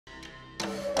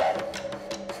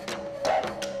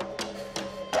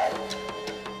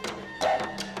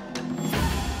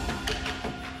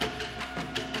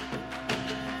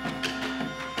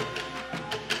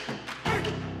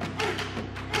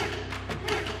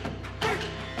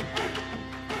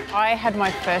I had my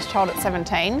first child at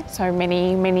 17, so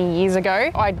many, many years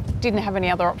ago. I didn't have any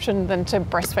other option than to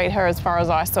breastfeed her as far as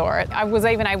I saw it. I was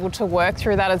even able to work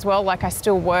through that as well, like I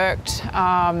still worked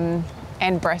and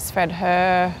breastfed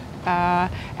her.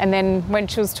 And then when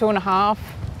she was 2.5,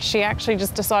 she actually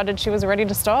just decided she was ready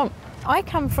to stop. I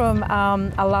come from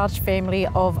a large family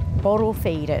of bottle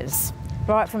feeders,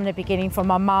 right from the beginning, from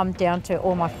my mum down to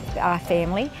all my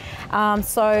family.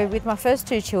 So with my first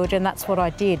 2 children, that's what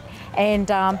I did. And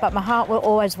but my heart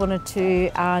always wanted to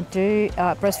do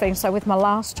breastfeeding. So with my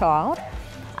last child,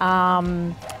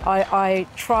 I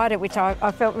tried it, which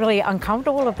I felt really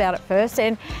uncomfortable about at first,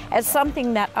 and it's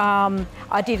something that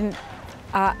I didn't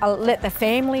let the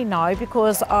family know,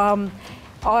 because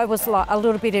I was like a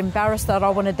little bit embarrassed that I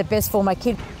wanted the best for my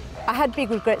kid. I had big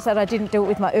regrets that I didn't do it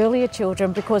with my earlier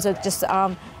children, because of just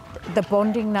the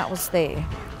bonding that was there.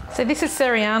 So this is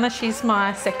Seriana, she's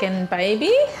my second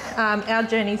baby. Our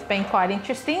journey's been quite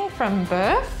interesting from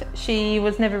birth. She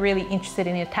was never really interested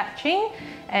in attaching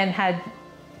and had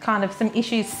kind of some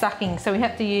issues sucking, so we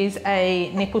had to use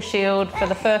a nipple shield for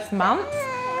the first month,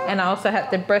 and I also had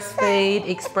to breastfeed,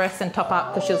 express and top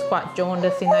up because she was quite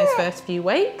jaundiced in those first few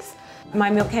weeks. My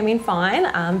milk came in fine,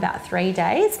 about 3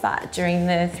 days, but during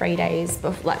the 3 days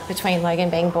between Logan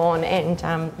being born and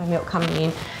my milk coming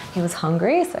in, he was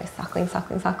hungry, so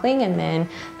suckling, and then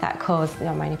that caused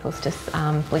my nipples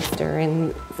to blister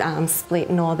and split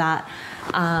and all that.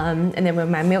 And then when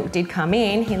my milk did come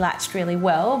in, he latched really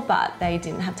well, but they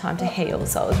didn't have time to heal,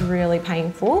 so it was really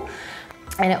painful.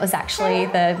 And it was actually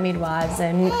the midwives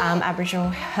and Aboriginal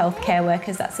healthcare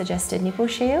workers that suggested nipple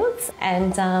shields.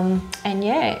 And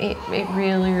yeah, it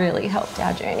really, really helped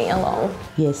our journey along.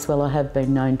 Yes, well, I have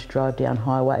been known to drive down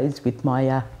highways with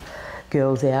my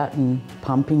girls out and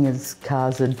pumping as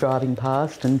cars are driving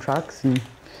past and trucks, and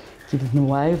giving them a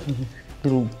wave, and a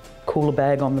little cooler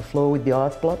bag on the floor with the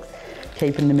ice blocks,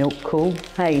 keeping the milk cool.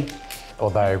 Hey.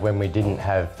 Although when we didn't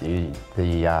have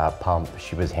the pump,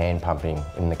 she was hand pumping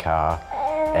in the car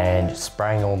and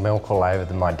spraying all milk all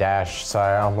over my dash. So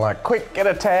I'm like, quick, get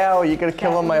a towel, you're gonna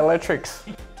kill all my electrics.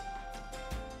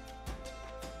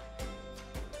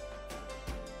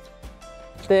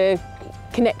 The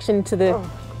connection to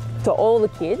all the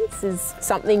kids is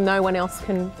something no one else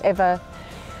can ever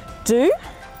do.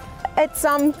 It's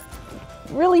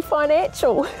really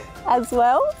financial as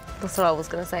well. That's what I was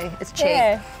gonna say, it's cheap.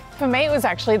 Yeah. For me, it was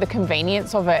actually the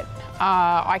convenience of it.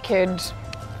 I could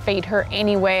feed her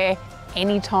anywhere,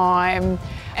 anytime,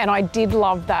 and I did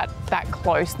love that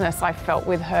closeness I felt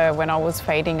with her when I was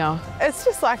feeding her. It's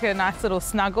just like a nice little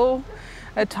snuggle,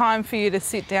 a time for you to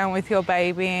sit down with your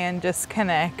baby and just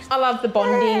connect. I love the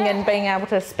bonding and being able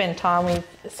to spend time with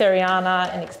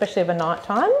Seriana, and especially over night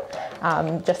time.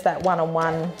 Just that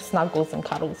one-on-one snuggles and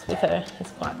cuddles with her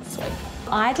is quite sweet.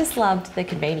 I just loved the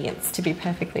convenience, to be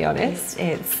perfectly honest.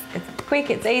 It's quick,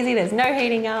 it's easy, there's no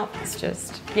heating up, it's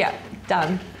just, yeah,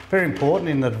 done. Very important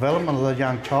in the development of the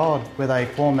young child, where they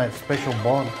form that special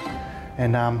bond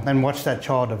and watch that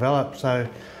child develop. So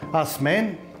us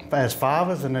men, as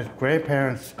fathers and as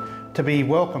grandparents, to be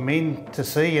welcome in to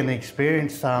see and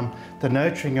experience the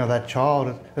nurturing of that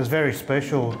child is very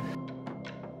special.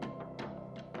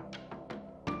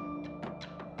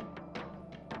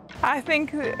 I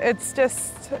think it's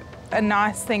just a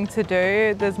nice thing to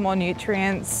do. There's more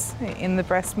nutrients in the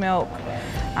breast milk.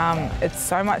 It's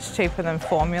so much cheaper than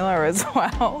formula as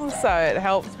well, so it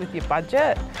helps with your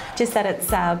budget. Just that it's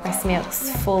breast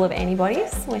milk's full of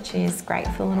antibodies, which is great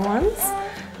for little ones,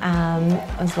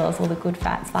 as well as all the good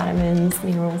fats, vitamins,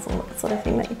 minerals, all that sort of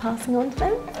thing that you're passing on to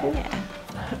them. Yeah.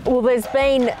 Well, there's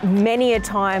been many a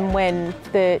time when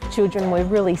the children were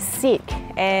really sick,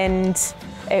 and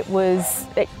it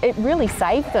really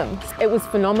saved them. It was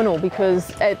phenomenal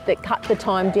because it cut the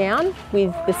time down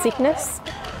with the sickness.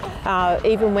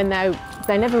 Even when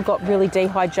they never got really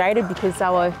dehydrated because they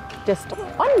were just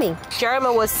on me.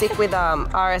 Djama was sick with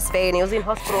RSV, and he was in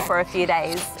hospital for a few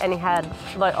days, and he had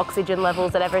low oxygen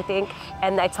levels and everything,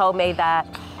 and they told me that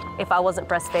if I wasn't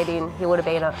breastfeeding, he would have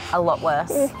been a lot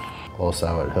worse.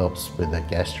 Also, it helps with the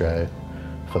gastro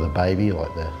for the baby,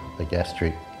 like the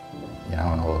gastric,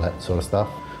 and all that sort of stuff.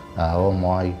 All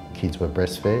my kids were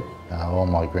breastfed, all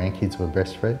my grandkids were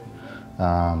breastfed.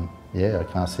 Yeah, I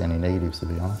can't see any negatives, to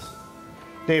be honest.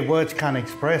 Their words can't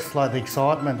express like the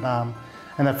excitement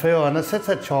and the feel, and it sets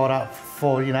that child up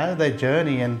for their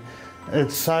journey, and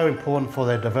it's so important for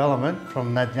their development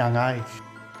from that young age.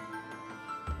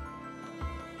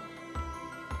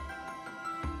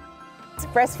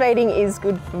 Breastfeeding is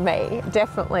good for me,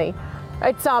 definitely.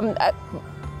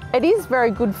 It is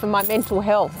very good for my mental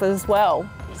health as well.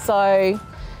 So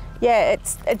yeah,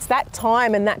 it's that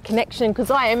time and that connection,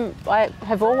 because I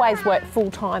have always worked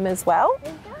full time as well.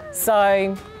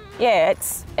 So yeah,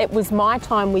 it was my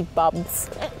time with Bubs.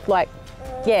 Like,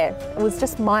 yeah, it was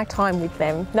just my time with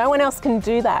them. No one else can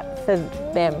do that for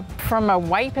them. From a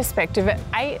weight perspective,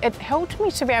 it helped me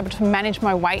to be able to manage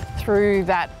my weight through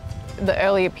the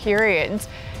earlier periods,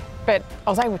 but I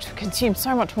was able to consume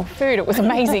so much more food. It was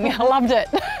amazing. I loved it.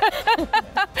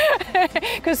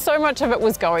 Because so much of it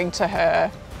was going to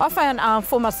her. I found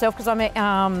for myself, because I'm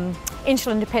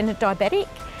insulin dependent diabetic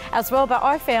as well, but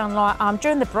I found like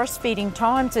during the breastfeeding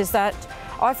times is that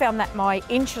I found that my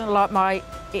insulin, like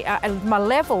my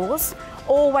levels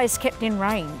always kept in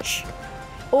range.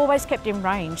 Always kept in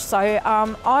range. So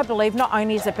I believe not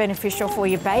only is it beneficial for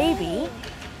your baby,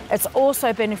 it's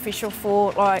also beneficial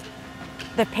for like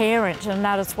the parent and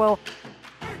that as well.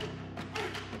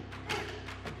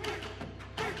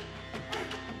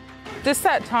 Just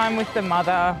that time with the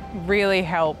mother really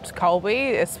helped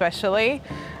Colby, especially.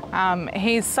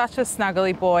 He's such a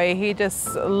snuggly boy. He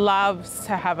just loves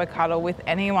to have a cuddle with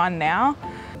anyone now.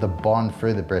 The bond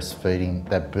through the breastfeeding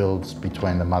that builds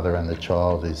between the mother and the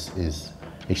child is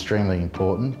extremely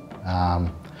important.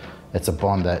 It's a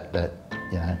bond that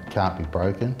you know, can't be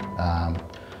broken.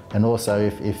 And also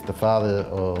if the father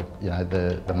or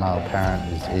the male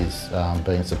parent is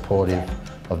being supportive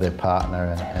of their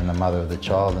partner and the mother of the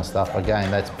child and stuff,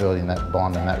 again, that's building that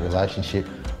bond and that relationship,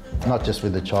 not just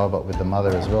with the child but with the mother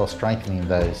as well, strengthening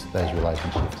those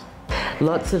relationships.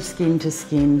 Lots of skin to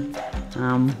skin.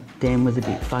 Dan was a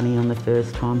bit funny on the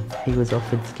first time he was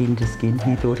offered skin to skin.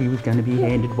 He thought he was going to be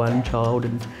handed one child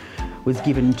and was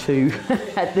given two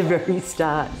at the very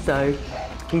start. So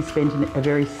he spent a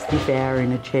very stiff hour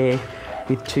in a chair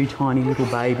with two tiny little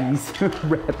babies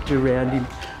wrapped around him,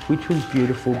 which was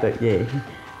beautiful. But yeah,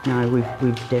 no,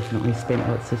 we've definitely spent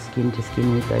lots of skin to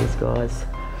skin with those guys,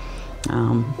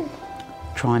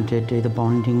 trying to do the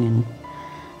bonding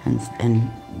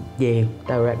and yeah,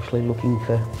 they were actually looking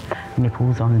for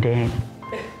nipples on Dan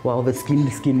while the skin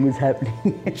to skin was happening.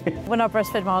 When I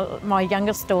breastfed my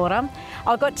youngest daughter,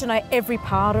 I got to know every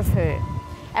part of her.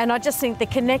 And I just think the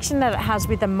connection that it has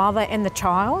with the mother and the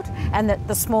child and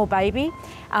the small baby,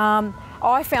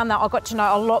 I found that I got to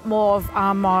know a lot more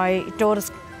of my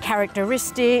daughter's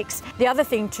characteristics. The other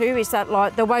thing too is that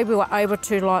like the way we were able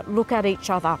to like look at each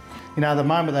other. You know, the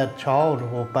moment that child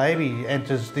or baby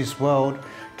enters this world,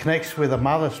 connects with the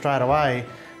mother straight away,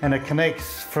 and it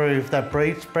connects through that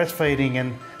breastfeeding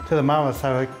and to the mother,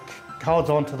 so it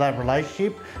holds on to that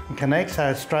relationship and connects,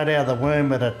 so straight out of the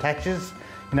womb it attaches,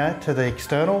 you know, to the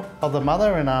external of the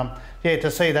mother, and yeah, to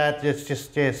see that, it's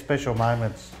just, yeah, special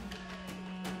moments.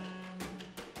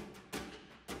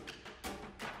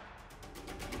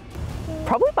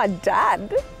 Probably my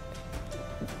dad.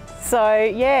 So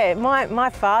yeah, my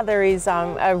father is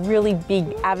a really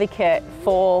big advocate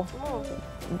for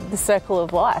the circle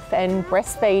of life and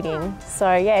breastfeeding.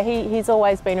 So yeah, he's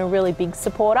always been a really big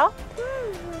supporter,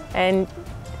 and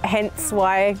hence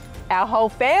why our whole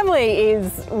family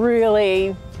is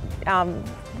really,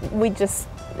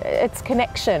 it's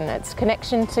connection. It's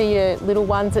connection to your little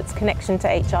ones, it's connection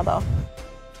to each other.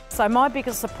 So my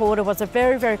biggest supporter was a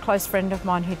very, very close friend of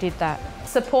mine who did that.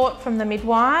 Support from the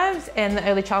midwives and the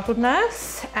early childhood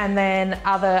nurse, and then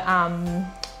other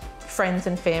friends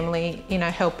and family, you know,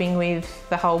 helping with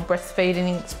the whole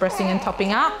breastfeeding, expressing and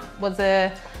topping up was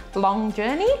a long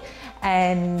journey,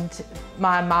 and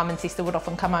my mum and sister would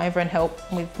often come over and help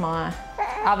with my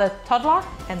other toddler,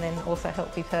 and then also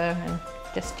help with her and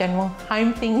just general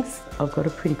home things. I've got a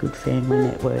pretty good family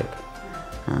network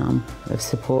of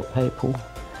support people,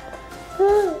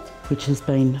 which has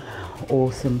been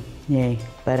awesome, yeah.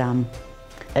 But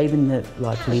even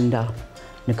like Linda,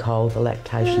 Nicole, the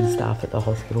lactation staff at the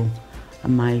hospital,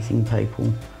 amazing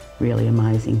people, really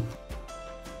amazing.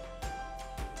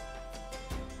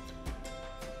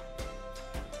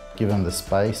 Give them the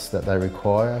space that they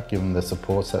require, give them the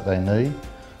supports that they need,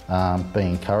 be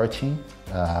encouraging,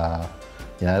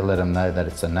 you know, let them know that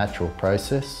it's a natural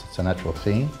process, it's a natural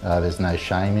thing, there's no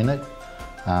shame in it.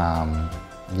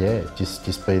 Yeah,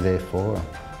 just be there for them.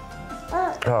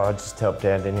 Oh, I just helped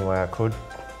out any way I could.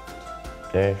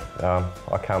 Yeah,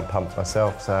 I can't pump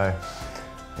myself, so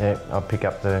yeah, I'll pick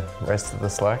up the rest of the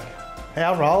slack.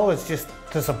 Our role is just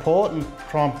to support and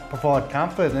try and provide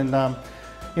comfort, and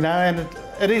you know, and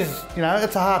it is, you know,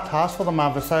 it's a hard task for the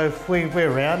mother. So if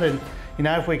we're around, and you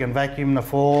know, if we can vacuum the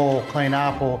floor or clean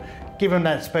up or give them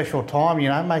that special time, you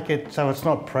know, make it so it's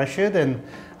not pressured and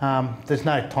there's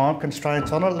no time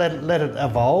constraints on it. Let it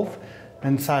evolve,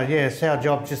 and so yeah, it's our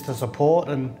job just to support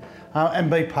and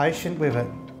be patient with it.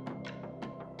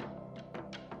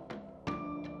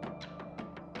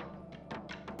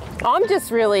 I'm just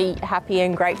really happy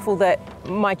and grateful that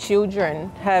my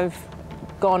children have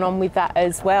gone on with that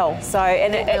as well. So,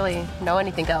 and I don't really know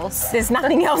anything else. There's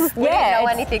nothing else. We don't know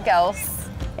anything else.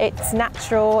 It's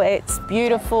natural, it's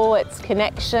beautiful, it's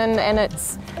connection, and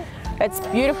it's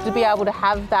beautiful to be able to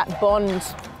have that bond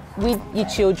with your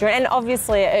children, and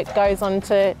obviously it goes on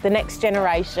to the next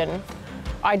generation.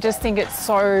 I just think it's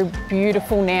so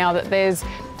beautiful now that there's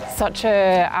such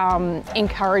a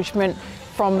encouragement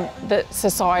from the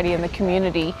society and the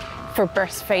community for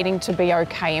breastfeeding to be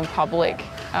okay in public,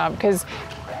 because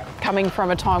coming from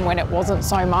a time when it wasn't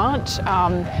so much,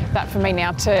 that for me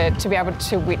now to be able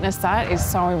to witness that is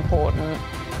so important.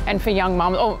 And for young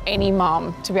mums, or any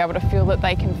mum, to be able to feel that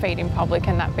they can feed in public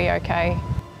and that be okay.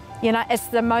 You know, it's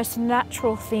the most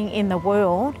natural thing in the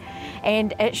world,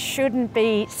 and it shouldn't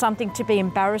be something to be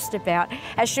embarrassed about.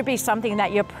 It should be something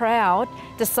that you're proud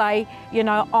to say, you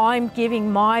know, I'm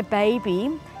giving my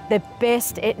baby the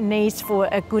best it needs for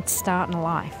a good start in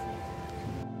life.